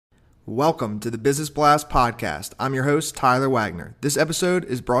Welcome to the Business Blast podcast. I'm your host, Tyler Wagner. This episode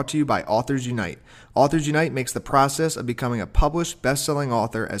is brought to you by Authors Unite. Authors Unite makes the process of becoming a published, best-selling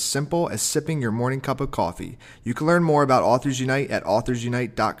author as simple as sipping your morning cup of coffee. You can learn more about Authors Unite at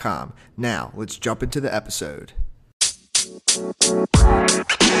authorsunite.com. Now, let's jump into the episode.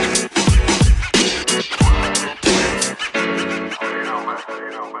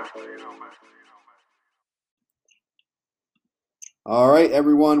 All right,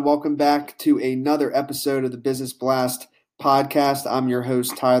 everyone. Welcome back to another episode of the Business Blast podcast. I'm your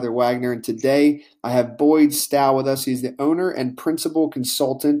host, Tyler Wagner, and today I have Boyd Stow with us. He's the owner and principal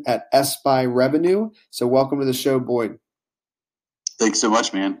consultant at SBI Revenue. So welcome to the show, Boyd. Thanks so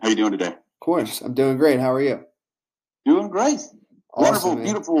much, man. How you doing today? Of course. I'm doing great. How are you? Doing great. Awesome, wonderful, man.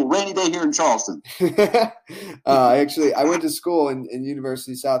 Beautiful, rainy day here in Charleston. I went to school in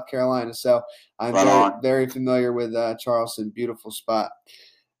University of South Carolina, so I'm very familiar with Charleston. Beautiful spot.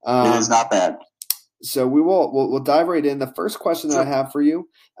 It is not bad. So we'll dive right in. The first question that I have for you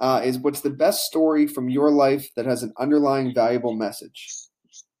is, what's the best story from your life that has an underlying valuable message?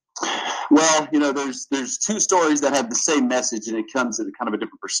 Well, there's two stories that have the same message, and it comes at kind of a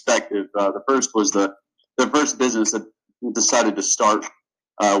different perspective. The first was the first business that decided to start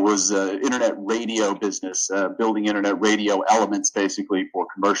was internet radio business, building internet radio elements basically for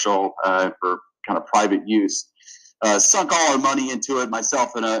commercial, for kind of private use. Sunk all our money into it,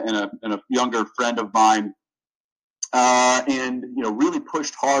 myself and a younger friend of mine, and really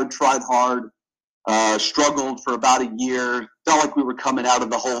pushed hard, tried hard, struggled for about a year, felt like we were coming out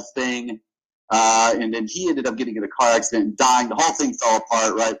of the whole thing, and then he ended up getting in a car accident and dying. The whole thing fell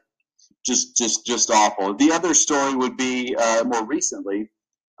apart, right? Just awful. The other story would be more recently.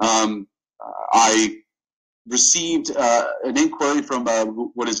 I received an inquiry from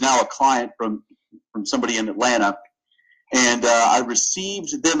what is now a client from somebody in Atlanta, and I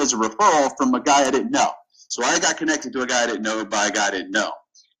received them as a referral from a guy I didn't know. So I got connected to a guy I didn't know by a guy I didn't know.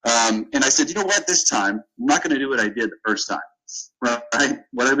 And I said, you know what? This time I'm not going to do what I did the first time. Right?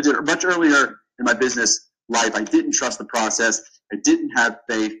 What I did much earlier in my business life, I didn't trust the process. I didn't have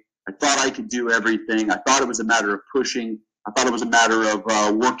faith. I thought I could do everything. I thought it was a matter of pushing. I thought it was a matter of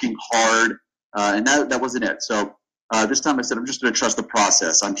working hard, and that wasn't it. So this time I said, I'm just going to trust the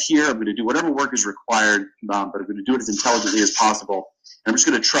process. I'm here. I'm going to do whatever work is required, but I'm going to do it as intelligently as possible. And I'm just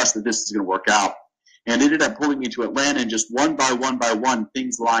going to trust that this is going to work out. And it ended up pulling me to Atlanta, and just one by one,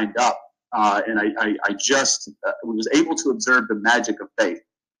 things lined up. And I just was able to observe the magic of faith.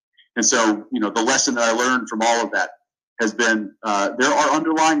 And so, the lesson that I learned from all of that has been there are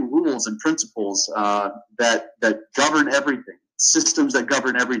underlying rules and principles that govern everything, systems that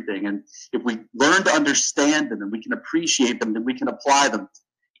govern everything. And if we learn to understand them and we can appreciate them, then we can apply them.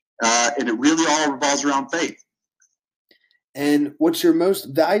 And it really all revolves around faith. And what's your most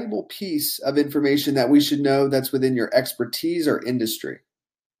valuable piece of information that we should know that's within your expertise or industry?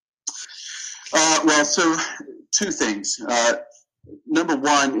 So two things. Number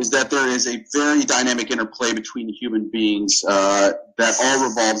one is that there is a very dynamic interplay between human beings that all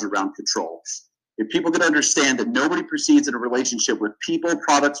revolves around control. If people can understand that nobody proceeds in a relationship with people,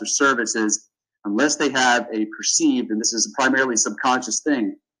 products, or services unless they have a perceived, and this is a primarily subconscious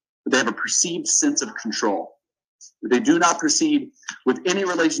thing, but they have a perceived sense of control. They do not proceed with any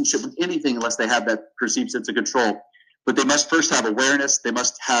relationship with anything unless they have that perceived sense of control. But they must first have awareness, they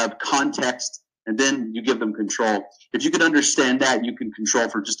must have context, and then you give them control. If you can understand that, you can control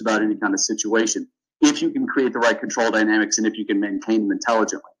for just about any kind of situation. If you can create the right control dynamics and if you can maintain them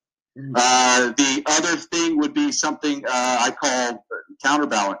intelligently. Mm-hmm. The other thing would be something I call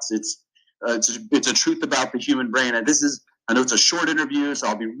counterbalance. It's a truth about the human brain. And I know it's a short interview, so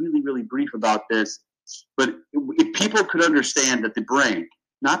I'll be really, really brief about this. But if people could understand that the brain,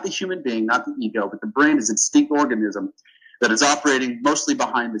 not the human being, not the ego, but the brain is a distinct organism that is operating mostly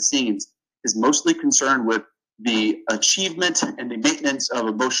behind the scenes, is mostly concerned with the achievement and the maintenance of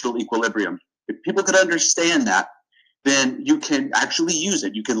emotional equilibrium. If people could understand that, then you can actually use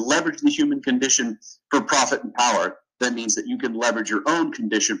it. You can leverage the human condition for profit and power. That means that you can leverage your own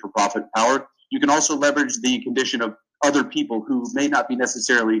condition for profit and power. You can also leverage the condition of other people who may not be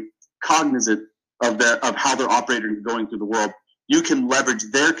necessarily cognizant of how they're operating and going through the world. You can leverage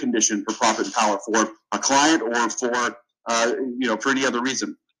their condition for profit and power for a client or for any other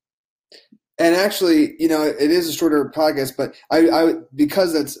reason. And actually, it is a shorter podcast, but I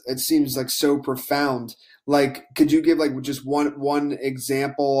because it seems like so profound. Like, could you give just one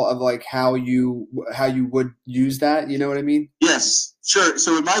example of how you would use that? You know what I mean? Yes, sure.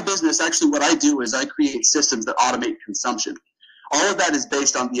 So in my business, actually, what I do is I create systems that automate consumption. All of that is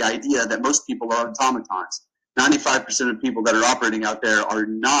based on the idea that most people are automatons. 95% of people that are operating out there are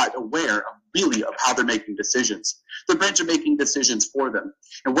not aware of really of how they're making decisions. Their brains are making decisions for them.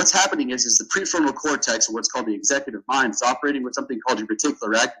 And what's happening is the prefrontal cortex, or what's called the executive mind, is operating with something called your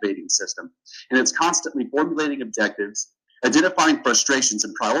reticular activating system. And it's constantly formulating objectives, identifying frustrations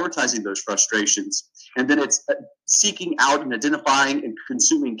and prioritizing those frustrations. And then it's seeking out and identifying and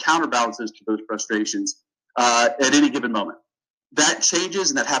consuming counterbalances to those frustrations at any given moment. That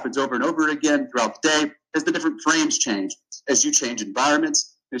changes, and that happens over and over again throughout the day as the different frames change, as you change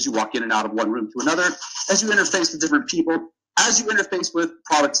environments, as you walk in and out of one room to another, as you interface with different people, as you interface with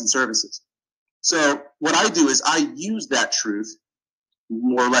products and services. So what I do is I use that truth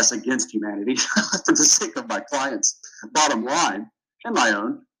more or less against humanity for the sake of my clients' bottom line and my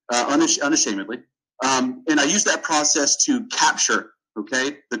own, unashamedly. And I use that process to capture,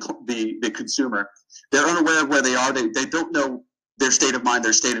 the consumer. They're unaware of where they are. They don't know their state of mind,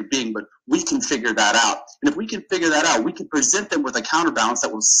 their state of being, but we can figure that out. And if we can figure that out, we can present them with a counterbalance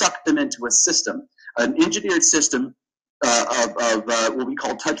that will suck them into a system, an engineered system of what we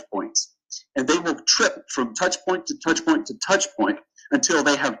call touch points. And they will trip from touch point to touch point to touch point until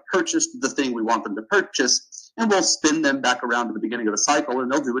they have purchased the thing we want them to purchase, and we'll spin them back around to the beginning of the cycle,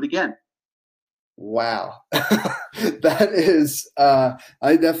 and they'll do it again. Wow. That is,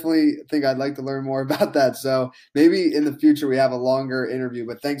 I definitely think I'd like to learn more about that. So maybe in the future we have a longer interview,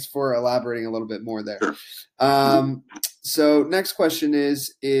 but thanks for elaborating a little bit more there. Sure. So next question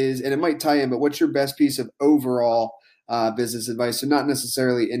is, and it might tie in, but what's your best piece of overall business advice? So not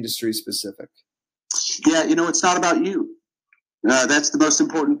necessarily industry specific. Yeah. It's not about you. That's the most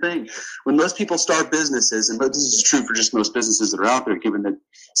important thing. When most people start businesses, and this is true for just most businesses that are out there, given that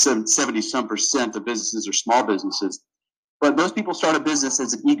 70% of businesses are small businesses, but most people start a business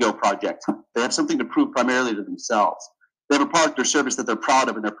as an ego project. They have something to prove primarily to themselves. They have a product or service that they're proud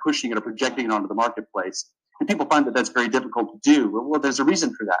of, and they're pushing it or projecting it onto the marketplace. And people find that that's very difficult to do. Well, there's a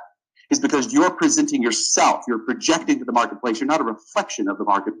reason for that. It's because you're presenting yourself. You're projecting to the marketplace. You're not a reflection of the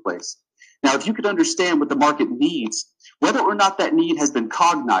marketplace. Now, if you could understand what the market needs, whether or not that need has been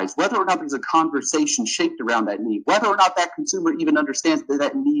cognized, whether or not there's a conversation shaped around that need, whether or not that consumer even understands that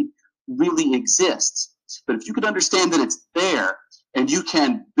that need really exists. But if you could understand that it's there, and you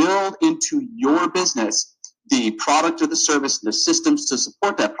can build into your business the product or the service, the systems to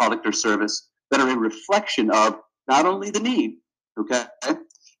support that product or service that are a reflection of not only the need,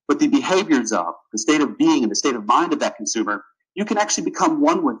 but the behaviors of, the state of being and the state of mind of that consumer, you can actually become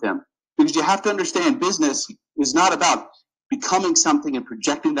one with them. Because you have to understand, business is not about becoming something and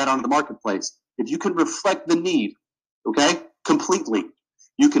projecting that onto the marketplace. If you can reflect the need, completely,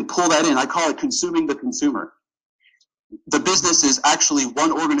 you can pull that in. I call it consuming the consumer. The business is actually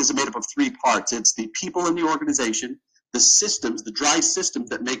one organism made up of three parts. It's the people in the organization, the systems, the drive systems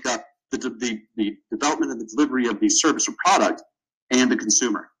that make up the development and the delivery of the service or product, and the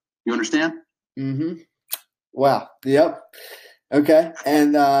consumer. You understand? Mm-hmm. Wow. Yep. Okay.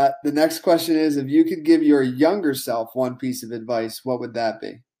 And the next question is, if you could give your younger self one piece of advice, what would that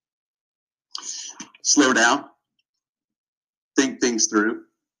be? Slow down. Think things through.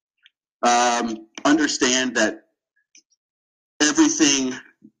 Understand that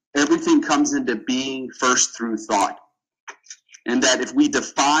everything comes into being first through thought. And that if we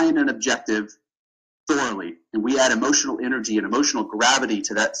define an objective thoroughly, and we add emotional energy and emotional gravity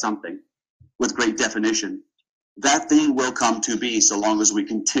to that something with great definition, that thing will come to be, so long as we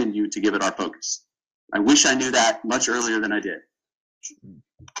continue to give it our focus. I wish I knew that much earlier than I did.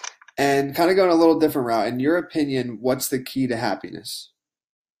 And kind of going a little different route, in your opinion, what's the key to happiness?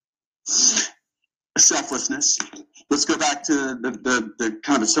 Selflessness. Let's go back to the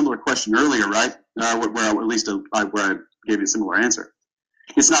kind of a similar question earlier, right? Where I gave you a similar answer.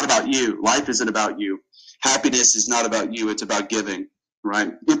 It's not about you. Life isn't about you. Happiness is not about you. It's about giving.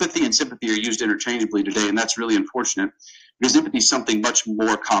 Right? Empathy and sympathy are used interchangeably today, and that's really unfortunate because empathy is something much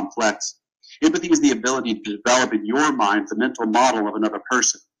more complex. Empathy is the ability to develop in your mind the mental model of another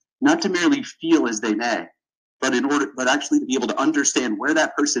person, not to merely feel as they may, but actually to be able to understand where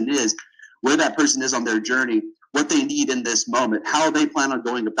that person is on their journey, what they need in this moment, how they plan on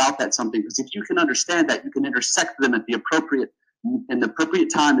going about that something. Because if you can understand that, you can intersect them at the appropriate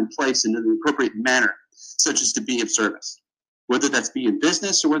time and place and in the appropriate manner, such as to be of service. Whether that's be in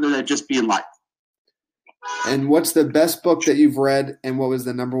business or whether that just be in life. And what's the best book that you've read, and what was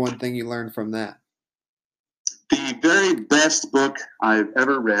the number one thing you learned from that? The very best book I've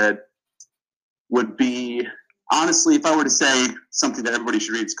ever read would be, honestly, if I were to say something that everybody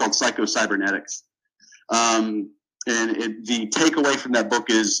should read, it's called Psycho-Cybernetics. And the takeaway from that book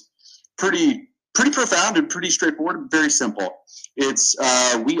is pretty Pretty profound and pretty straightforward and very simple. It's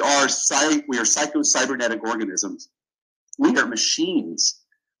we are psycho-cybernetic organisms. We are machines.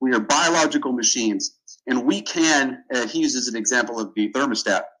 We are biological machines. And we can, he uses an example of the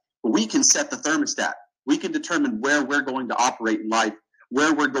thermostat, but we can set the thermostat. We can determine where we're going to operate in life,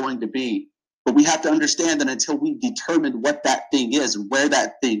 where we're going to be. But we have to understand that until we determine what that thing is, where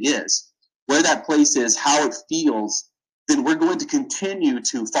that thing is, where that place is, how it feels, then we're going to continue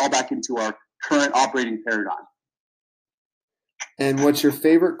to fall back into our current operating paradigm. And what's your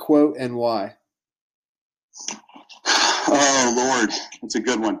favorite quote and why? Oh, Lord, that's a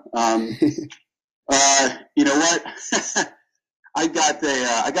good one. You know what? I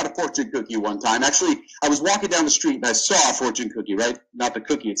got a fortune cookie one time. Actually, I was walking down the street and I saw a fortune cookie, right? Not the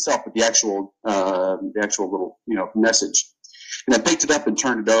cookie itself, but the actual little, message. And I picked it up and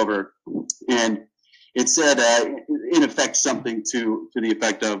turned it over, and it said, in effect, something to the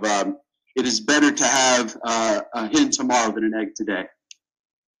effect of, it is better to have a hen tomorrow than an egg today.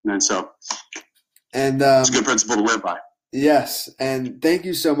 And so it's a good principle to live by. Yes, and thank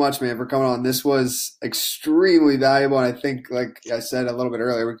you so much, man, for coming on. This was extremely valuable, and I think, like I said a little bit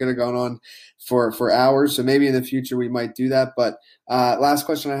earlier, we could have gone on for hours, so maybe in the future we might do that. But last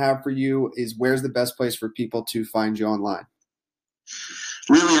question I have for you is, where's the best place for people to find you online?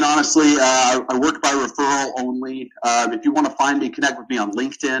 Really and honestly, I work by referral only. If you want to find me, connect with me on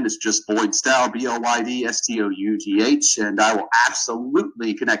LinkedIn. It's just Boyd Stough, BoydStough, and I will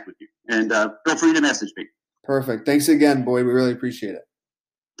absolutely connect with you. And feel free to message me. Perfect. Thanks again, Boyd. We really appreciate it.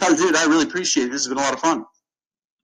 Dude, I really appreciate it. This has been a lot of fun.